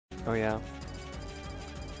Oh, yeah.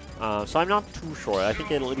 So I'm not too sure. I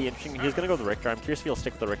think it'll be interesting. He's going to go with the Richter. I'm curious if he'll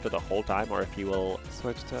stick with the Richter the whole time or if he will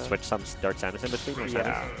switch some Dark Samus in between. Or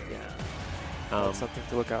yeah. That's something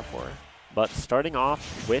to look out for. But starting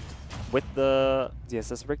off with the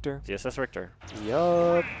ZSS Richter. ZSS Richter.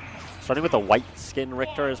 Yup. Starting with the white skin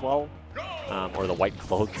Richter as well. Or the white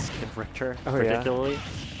clothed skin Richter, particularly. Yeah.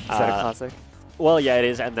 Is that a classic? Well, yeah, it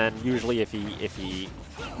is. And then usually if he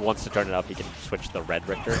wants to turn it up, he can switch the red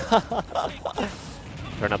Richter.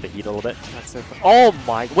 Turn up the heat a little bit. That's so fun. Oh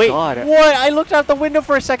my god. What? I looked out the window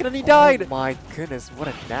for a second and he died. Oh my goodness, what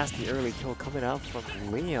a nasty early kill coming out from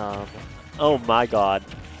Liam. Oh my god.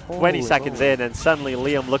 Holy 20 seconds in and suddenly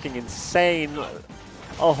Liam looking insane.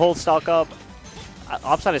 A whole stock up.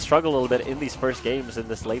 Opsine has struggled a little bit in these first games in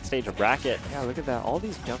this late stage of bracket. Yeah, look at that. All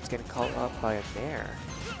these jumps getting caught up by a nair.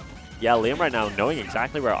 Yeah, Liam right now knowing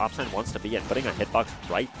exactly where Opsine wants to be and putting a hitbox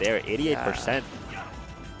right there. 88%. Yeah.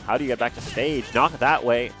 How do you get back to stage? Knock that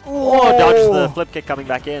way. Oh, dodges the flip kick coming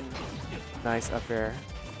back in. Nice up air.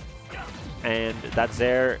 And that's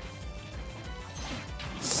there.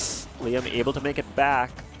 Liam able to make it back.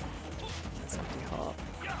 Nice empty hop.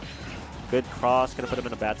 Good cross. Gonna put him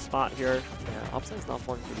in a bad spot here. Yeah, Opsine's not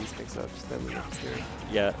falling for these mix-ups that Liam's doing.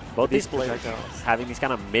 Yeah, both these players having these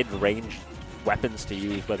kind of mid-range weapons to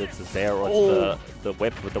use, whether it's the Zair or the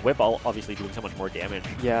whip. With the whip obviously doing so much more damage.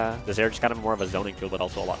 Yeah. The Zair just kind of more of a zoning tool, but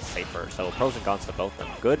also a lot safer. So pros and cons to both of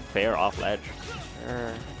them. Good, fair off ledge.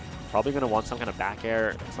 Sure. Probably going to want some kind of back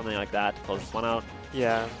air, something like that to close this one out.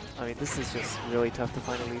 Yeah. I mean, this is just really tough to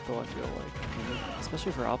find a lethal, I feel like.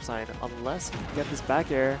 Especially for Opsine, unless you can get this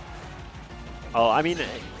back air. Oh, I mean,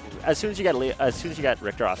 as soon as you get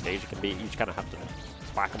Richter off stage, it can be, you just kind of have to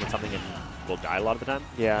whack him with something and will die a lot of the time.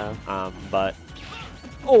 Yeah. But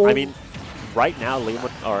I mean, right now Liam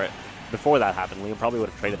would, or before that happened, Liam probably would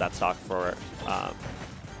have traded that stock for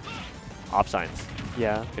Opsine's.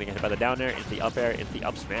 Yeah. Getting hit by the down air, into the up air, into the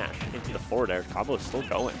up smash, into the forward air. Combo is still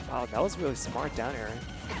going. Wow, that was really smart down air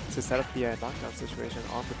to set up the knockdown situation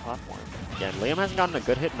on the platform. Yeah, and Liam hasn't gotten a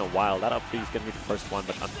good hit in a while. That up B is going to be the first one,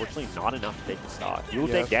 but unfortunately not enough to take the stock. You will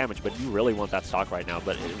take damage, but you really want that stock right now.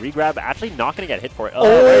 But regrab, actually not going to get hit for it. Oh,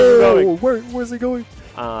 where are you going? Where's he going?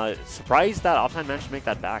 Surprised that Opsine managed to make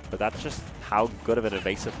that back, but that's just how good of an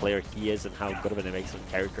evasive player he is and how good of an evasive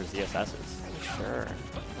character ZSS is. Sure. I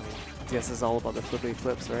mean, ZSS is all about the flippity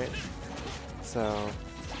flips, right? So,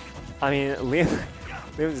 I mean, Liam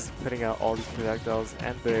is putting out all these projectiles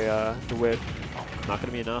and the whip. Not going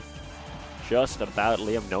to be enough. Just about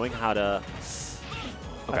Liam knowing how to...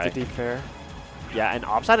 Okay. Deep fair. Yeah, and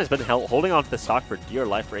Opsine has been holding on to the stock for dear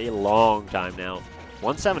life for a long time now.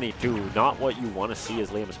 172, not what you want to see as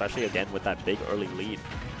Liam, especially again with that big early lead.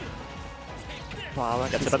 Wow,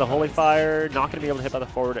 gets hit by the Holy Fire, not going to be able to hit by the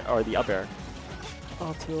forward or the up air.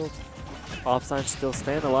 Oh, tilt. Opsine still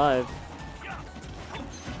staying alive.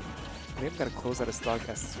 Liam got to close out his stock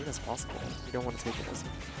as soon as possible. You don't want to take it as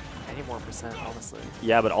any more percent, honestly.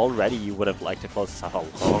 Yeah, but already you would have liked to close this out a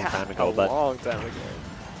long time ago. A long time ago.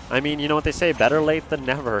 I mean, you know what they say, better late than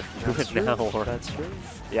never. Do it now. That's true.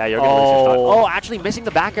 Yeah, you're going to lose your stock. Oh, actually missing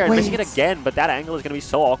the back air and missing it again, but that angle is going to be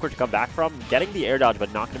so awkward to come back from. Getting the air dodge,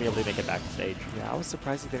 but not going to be able to make it back to stage. Yeah, I was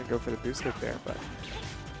surprised he didn't go for the boost hook there, but...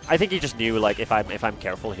 I think he just knew, like, if I'm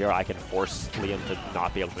careful here, I can force Liam to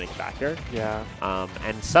not be able to make it back here. Yeah.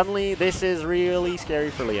 And suddenly, this is really scary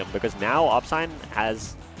for Liam, because now Opsine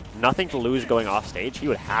has nothing to lose going off stage. He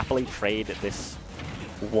would happily trade this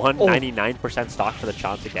 199% stock for the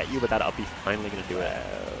chance to get you, but that up B finally going to do it.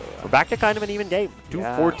 We're back to kind of an even game.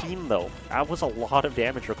 214 though. That was a lot of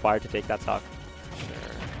damage required to take that stock.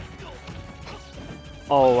 Sure.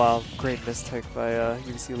 Oh wow, great mistake by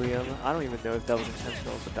UBC Liam. I don't even know if that was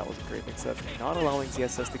intentional, but that was a great mix-up. Not allowing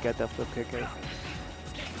ZSS to get that flip kick in.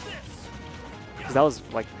 Because that was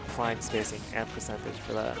like prime spacing and percentage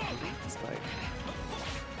for that spike.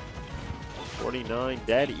 49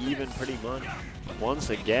 dead even pretty much.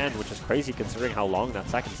 Once again, which is crazy considering how long that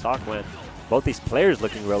second stock went. Both these players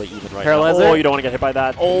looking really even right now. Oh, you don't want to get hit by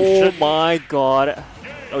that. Oh my god.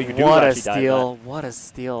 Oh, you do what a actually steal. What a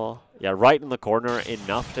steal. Yeah, right in the corner,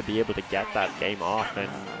 enough to be able to get that game off. And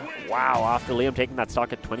wow, after Liam taking that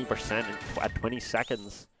stock at 20% at 20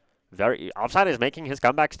 seconds, Opsine is making his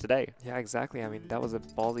comebacks today. Yeah, exactly. I mean, that was a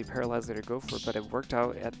ballsy paralyzer to go for, but it worked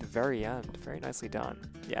out at the very end. Very nicely done.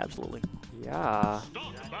 Yeah, absolutely. Yeah.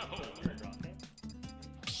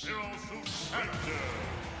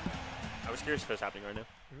 I was curious if it's happening right now.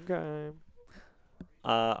 Okay.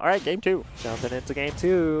 All right, game 2. Jumping into game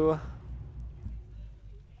 2.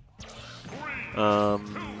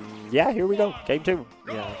 Yeah, here we go. Game 2.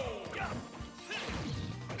 Yeah.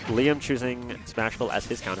 Liam choosing Smashville as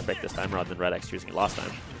his counter pick this time rather than Red X choosing it last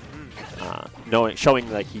time.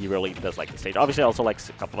 Showing like he really does like the stage. Obviously, also likes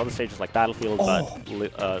a couple other stages like Battlefield, but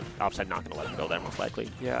Opsine not going to let him go there most likely.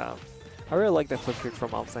 Yeah, I really like that flip kick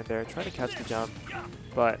from Opsine there, trying to catch the jump,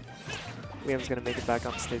 but Liam's going to make it back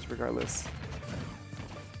on the stage regardless.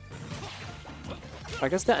 I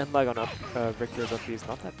guess the end lag on Richter's up B is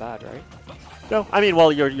not that bad, right? No, I mean,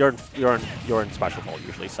 well, you're in special fault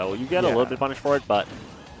usually, so you get a little bit punished for it, but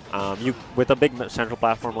you with a big central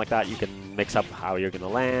platform like that, you can mix up how you're going to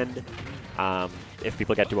land. If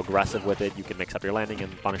people get too aggressive with it, you can mix up your landing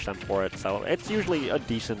and punish them for it. So it's usually a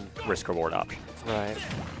decent risk-reward option. Right.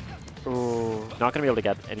 Ooh. Not going to be able to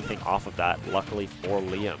get anything off of that, luckily for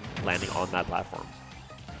Liam, landing on that platform.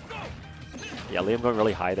 Yeah, Liam going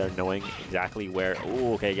really high there, knowing exactly where...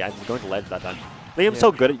 Ooh, okay, yeah, he's going to ledge that time. Liam's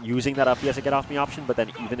so good at using that up B as a get-off me option, but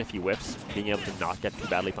then even if he whiffs, being able to not get too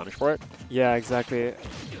badly punished for it. Yeah, exactly.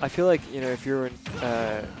 I feel like, you know, if you're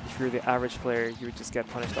the average player, you would just get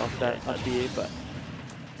punished off that up B, but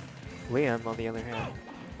Liam, on the other hand,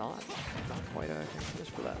 not quite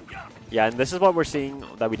punished for that. Yeah, and this is what we're seeing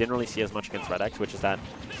that we didn't really see as much against Red X, which is that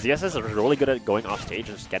ZSS is really good at going off stage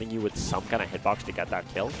and just getting you with some kind of hitbox to get that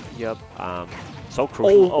kill. Yep. So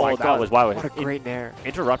crucial. Oh my God. God. Was wow. What a great nair.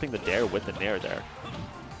 Interrupting the dare with the nair there.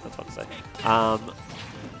 That's fun to say.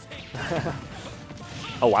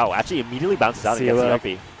 Oh wow, actually immediately bounces out and gets the up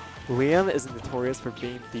B. Liam is notorious for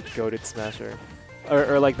being the goated smasher.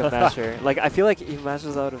 Or like the masher. Like, I feel like he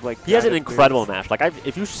mashes out of like... He has an incredible mash. Like,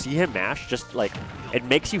 if you see him mash, just like, it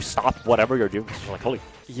makes you stop whatever you're doing. You're like, holy,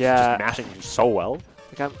 yeah, he's just mashing so well.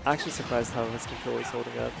 Like, I'm actually surprised how his control is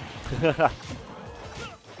holding up. Yeah,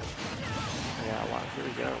 wow, here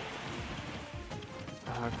we go.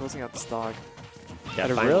 Closing out the stock. Yeah,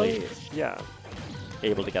 and finally really, yeah.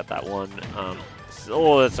 Able to get that one.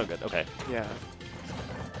 Oh, that's so good. Okay. Yeah.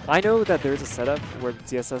 I know that there's a setup where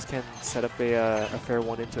ZSS can set up a fair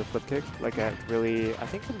one into a flip kick, like at really, I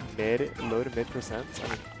think the low to mid percents. I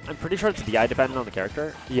mean, I'm pretty sure it's DI dependent on the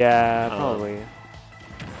character. Yeah, probably.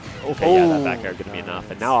 Okay, yeah, that back air going to be enough.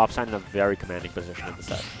 And now Opsine in a very commanding position in the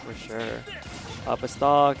set. For sure. Up a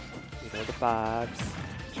stock, you know the vibes.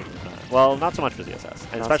 Well, not so much for ZSS,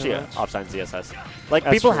 and Not especially so Opsine ZSS. Like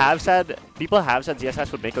That's people true. have said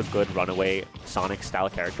ZSS would make a good runaway Sonic style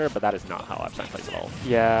character, but that is not how Opsine plays at all.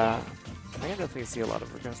 Yeah. I can definitely see a lot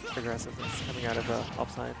of aggressiveness coming out of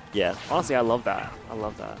Opsine. Yeah. Honestly, I love that. I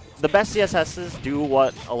love that. The best CSSs do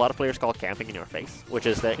what a lot of players call camping in your face, which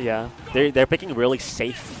is that they're picking really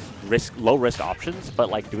safe, low risk options, but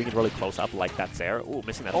like doing it really close up, like that Zaire. Ooh,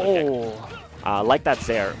 missing that flip kick. Like that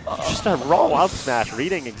Zaire. Just a raw up smash,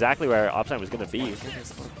 reading exactly where Opsine was going to be.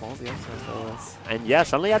 And yeah,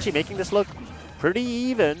 suddenly actually making this look pretty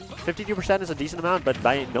even. 52% is a decent amount, but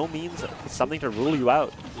by no means it's something to rule you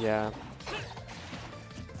out. Yeah.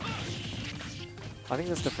 I think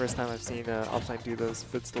that's the first time I've seen Opsine do those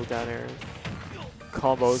footstool down air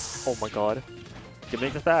combos. Oh my god. You can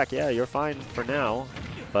make this back. Yeah, you're fine for now.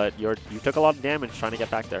 But you took a lot of damage trying to get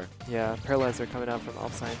back there. Yeah, Paralyzer coming out from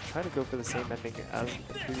Opsine, trying to go for the same ending as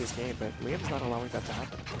the previous game, but Liam's not allowing that to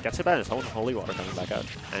happen. Gets it by his own holy water coming back out.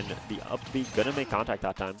 And the up B gonna make contact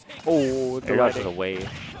that time. Oh, the Air is away.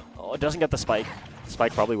 Oh, it doesn't get the spike. The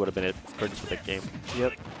spike probably would have been it for this big game.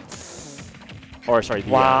 Yep. Or sorry,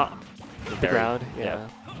 the, wow. The ground, yeah.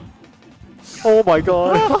 Oh my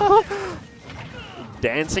god.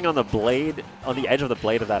 Dancing on the blade, on the edge of the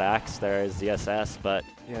blade of that axe there is ZSS, but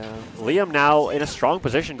yeah. Liam now in a strong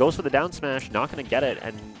position, goes for the down smash, not going to get it,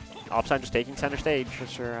 and Opsine just taking center stage. For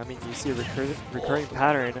sure. I mean, you see a recurring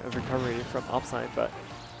pattern of recovery from Opsine, but...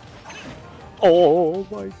 Oh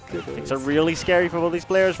my goodness. Things are really scary for both these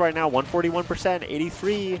players right now. 141%,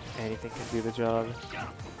 83. Anything can do the job.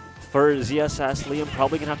 For ZSS, Liam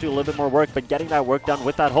probably going to have to do a little bit more work, but getting that work done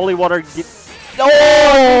with that holy water...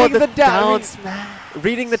 Oh, the down smash.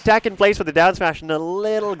 Reading the tech in place with the down smash and a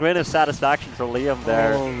little grin of satisfaction for Liam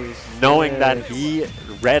there. Holy knowing shit. that he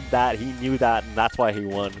read that, he knew that, and that's why he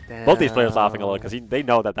won. Damn. Both these players laughing a lot because they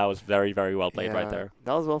know that that was very, very well played right there.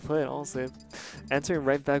 That was well played, honestly. Entering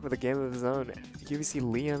right back with a game of his own. UBC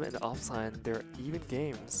Liam and Opsine, they're even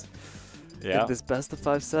games. Yeah. In this best of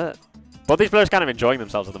 5 set. Both these players kind of enjoying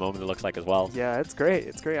themselves at the moment, it looks like, as well. Yeah, it's great.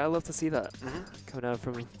 It's great. I love to see that coming out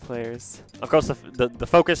from players. Of course, the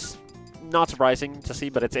focus, not surprising to see,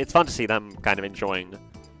 but it's fun to see them kind of enjoying.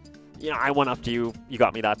 You know, I went up to you, you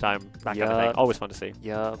got me that time, that kind of thing. Always fun to see.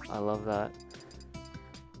 Yup, I love that.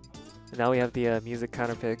 And now we have the music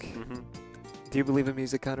counter pick. Do you believe in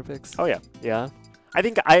music counter picks? Oh, yeah. Yeah? I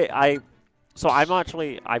think so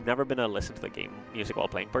I've never been a listen to the game music while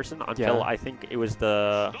playing person until I think it was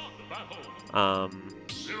the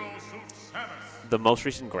the most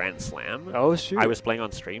recent Grand Slam. Oh shoot! I was playing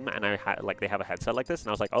on stream, and I had they have a headset like this, and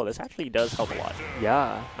I was like, oh, this actually does help a lot.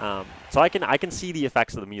 Yeah. So I can see the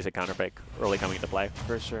effects of the music counterpick really coming into play.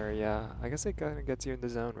 For sure. Yeah. I guess it kind of gets you in the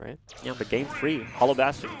zone, right? Yeah, but game 3, Hollow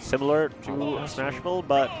Bastion, similar to Smashville,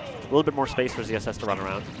 but a little bit more space for ZSS to run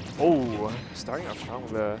around. Oh, starting off strong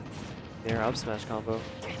with a near up smash combo.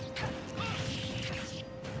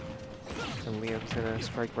 And Liam's gonna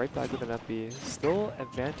strike right back with an FB. Still,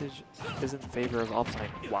 advantage is in favor of Opsine.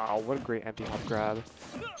 Wow, what a great empty hop grab.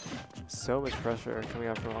 So much pressure coming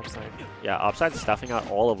out from Opsine. Yeah, Opsine's stuffing out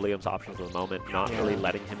all of Liam's options at the moment, not really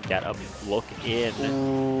letting him get a look in.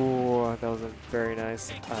 Ooh, that was a very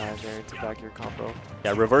nice there to back your combo.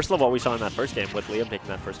 Yeah, reversal of what we saw in that first game with Liam taking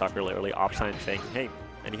that first stock really early. Opsine saying, hey,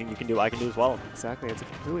 anything you can do, I can do as well. Exactly, it's a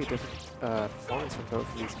completely different performance from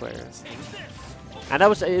both of these players. And it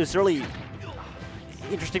was really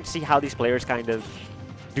interesting to see how these players kind of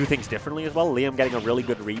do things differently as well. Liam getting a really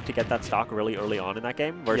good read to get that stock really early on in that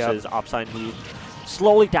game versus Opsine, who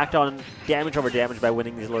slowly tacked on damage over damage by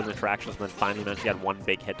winning these little interactions and then finally managed to get one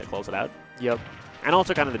big hit to close it out. Yep. And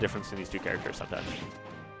also kind of the difference in these two characters sometimes.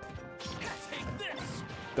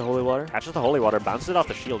 The Holy Water? Catches the Holy Water, bounces it off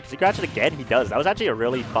the shield. Does he catch it again? He does. That was actually a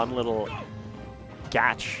really fun little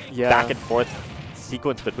catch back and forth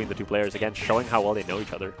sequence between the two players, again showing how well they know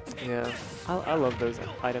each other. Yeah, I love those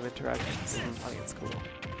item interactions. I think it's cool.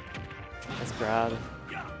 Nice grab.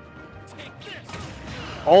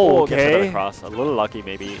 Oh, okay. Across. A little lucky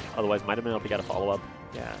maybe, otherwise might have been able to get a follow-up.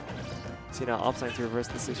 Yeah. See now Opsine to reverse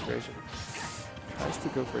the situation. Tries to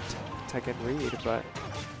go for Tekken read, but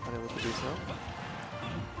unable to do so.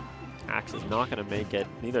 Axe is not going to make it.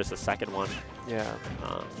 Neither is the second one. Yeah.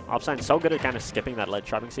 Opsine's so good at kind of skipping that ledge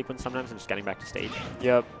trapping sequence sometimes and just getting back to stage.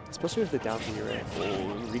 Yep. Especially with the down B, right?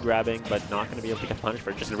 Oh, re-grabbing, but not going to be able to get punished for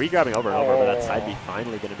it. Just re-grabbing over and over, but that side B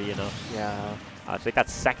finally going to be enough. Yeah. To take that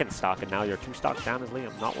second stock, and now you're 2 stocks down as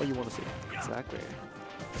Liam. Not what you want to see. Exactly.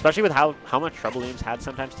 Especially with how much trouble Liam's had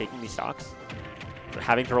sometimes taking these stocks.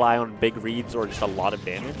 Having to rely on big reads or just a lot of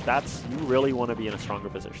damage. You really want to be in a stronger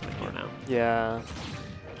position than you are now. Yeah.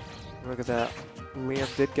 Look at that.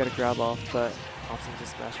 Liam did get a grab off, but Opsine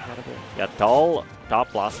just smashing out of it. Yeah, dull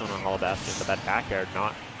top blossom on Hollow Bastion, but that back air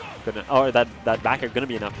not gonna, or that back air gonna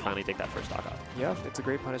be enough to finally take that first stock off. Yeah, it's a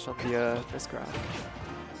great punish on the miss grab.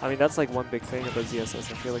 I mean, that's like one big thing about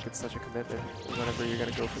ZSS. I feel like it's such a commitment whenever you're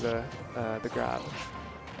gonna go for the grab.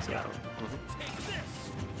 So.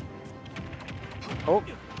 Oh.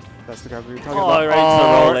 That's the grab we were talking about.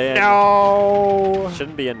 Right, roll in. No!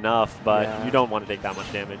 Shouldn't be enough, but you don't want to take that much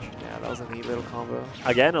damage. Yeah, that was a neat little combo.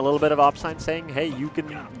 Again, a little bit of Opsine saying, hey, you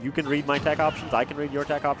can read my tech options, I can read your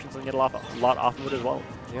tech options, and get a lot off of it as well.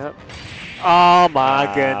 Yep. Oh my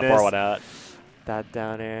goodness. Pour one out. That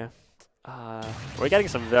down air. We're getting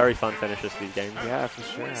some very fun finishes to these games. Yeah, for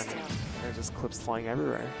sure. I mean, there's just clips flying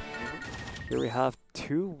everywhere. Here we have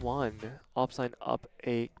 2-1. Opsine up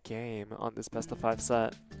a game on this best-of-5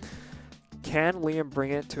 set. Can Liam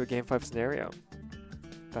bring it to a Game 5 scenario?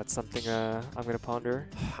 That's something I'm going to ponder.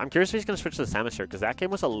 I'm curious if he's going to switch to the Samus here, because that game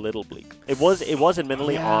was a little bleak. It was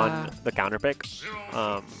admittedly on the counterpick,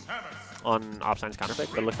 on Opsine's counterpick,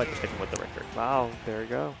 but it looks like we're sticking with the Richter. Wow, there we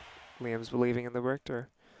go. Liam's believing in the Richter.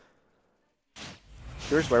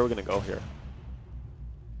 Here's where we're going to go here.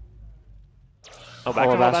 Oh,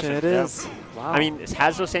 back to Bastion it is. Wow. I mean, it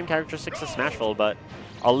has those same characteristics as Smashville, but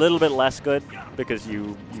a little bit less good because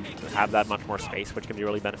you have that much more space, which can be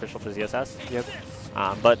really beneficial for ZSS. Yep.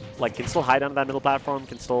 But like, can still hide under that middle platform,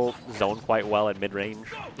 can still zone quite well at mid-range.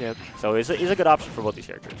 Yep. So it's a good option for both these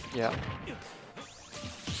characters. Yeah.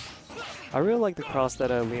 I really like the cross that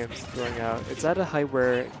Liam's throwing out. It's at a height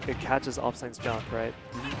where it catches Opsine's jump, right?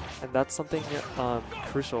 And that's something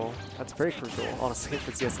crucial. That's very crucial, honestly,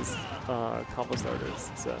 for ZS's combo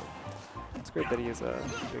starters. So it's great that he is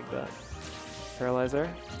doing that. Paralyzer.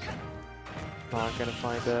 Not gonna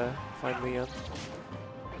find Liam.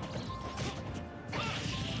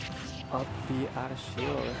 Up B out of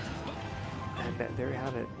shield. And there we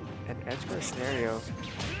have it. An edge guard scenario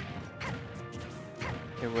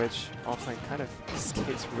in which Opsine kind of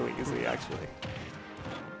escapes really easily, actually.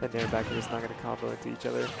 The nair back is not going to combo into each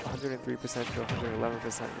other. 103% to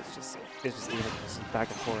 111%. It's just even just back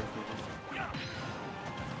and forth.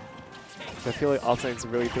 I feel like Opsine's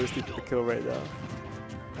really thirsty for the kill right now.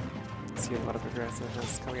 See a lot of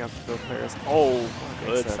aggressiveness coming out from both players. Oh,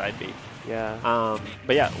 good side B. Yeah.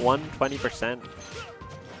 But yeah, 120%.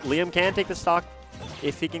 Liam can take the stock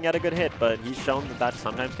if he can get a good hit, but he's shown that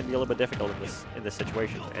sometimes can be a little bit difficult in this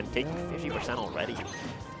situation. And taking 50% already.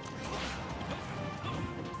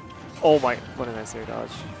 Oh my, what a nice air dodge.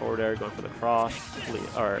 Forward air going for the cross,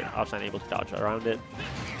 or Opsine able to dodge around it.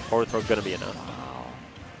 Forward throw gonna be enough. Wow.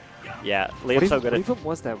 Yeah, Liam's so good What at even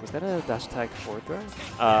was that? Was that a dash attack forward throw?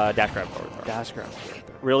 dash grab forward throw. Dash grab forward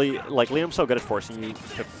throw. Really, like Liam's so good at forcing you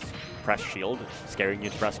to press shield, scaring you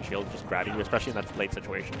to press and shield, just grabbing you, especially in that late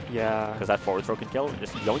situation. Yeah. Because that forward throw can kill,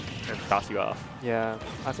 just yoink and toss you off. Yeah.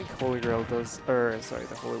 I think Holy Grail does, or sorry,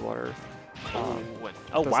 the Holy Water.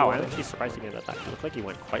 Oh does wow, a I'm lot. actually surprised he made that back. It looked like he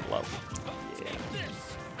went quite low. Yeah.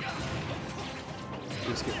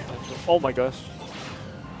 Oh my gosh.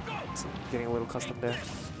 It's getting a little custom there.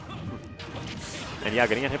 And yeah,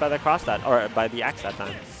 getting hit by that cross that, or by the axe that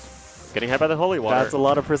time. Getting hit by the Holy Water. That's a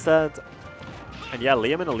lot of percent. And yeah,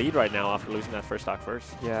 Liam in the lead right now after losing that first stock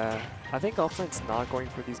first. Yeah. I think Opsine's not going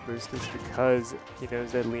for these boosters because he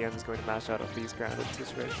knows that Liam is going to mash out of these grounded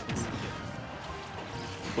situations.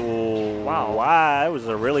 Ooh, Wow. Wow, that was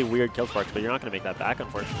a really weird kill sparks, but you're not going to make that back,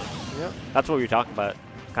 unfortunately. Yep. That's what we were talking about.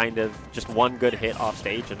 Kind of just one good hit off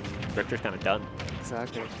stage and Richter's kind of done.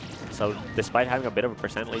 Exactly. So despite having a bit of a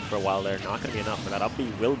percent lead for a while there, not going to be enough. But that up B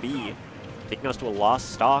will be taking us to a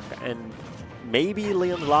lost stock, and maybe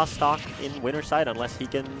Liam's lost stock in winner's side unless he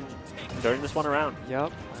can turn this one around.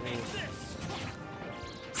 Yep. I mean,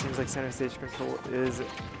 seems like center stage control is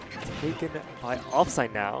taken by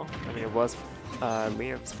Opsine now. I mean, it was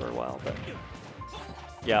Liam's for a while, but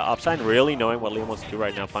Yeah, Opsine really knowing what Liam wants to do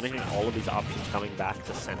right now, punishing all of these options coming back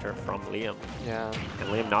to center from Liam. yeah. And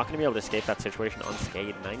Liam not going to be able to escape that situation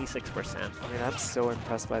unscathed, 96%. I mean, I'm so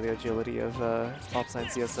impressed by the agility of Opsine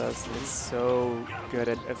CSS. He's so good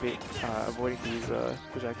at avoiding these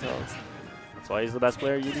projectiles. That's why he's the best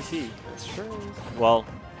player at UBC. That's true. Well,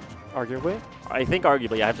 Arguably. I think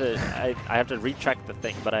arguably I have to recheck the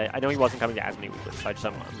thing, but I know he wasn't coming to as many weeklies, so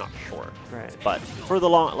I'm not sure. Right. But for the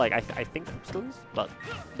long, like I think still is, but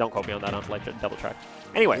don't quote me on that until I double check.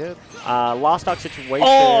 Anyway, Yep. lost stock situation,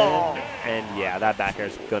 Oh! and yeah, that back air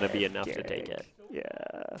is gonna be enough to take it. Yeah.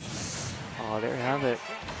 Oh, there you have it.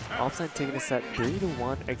 Opsine taking a set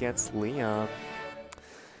 3-1 against Liam.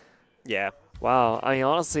 Yeah. Wow. I mean,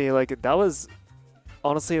 honestly, like that was,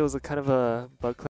 honestly, it was a kind of a bug.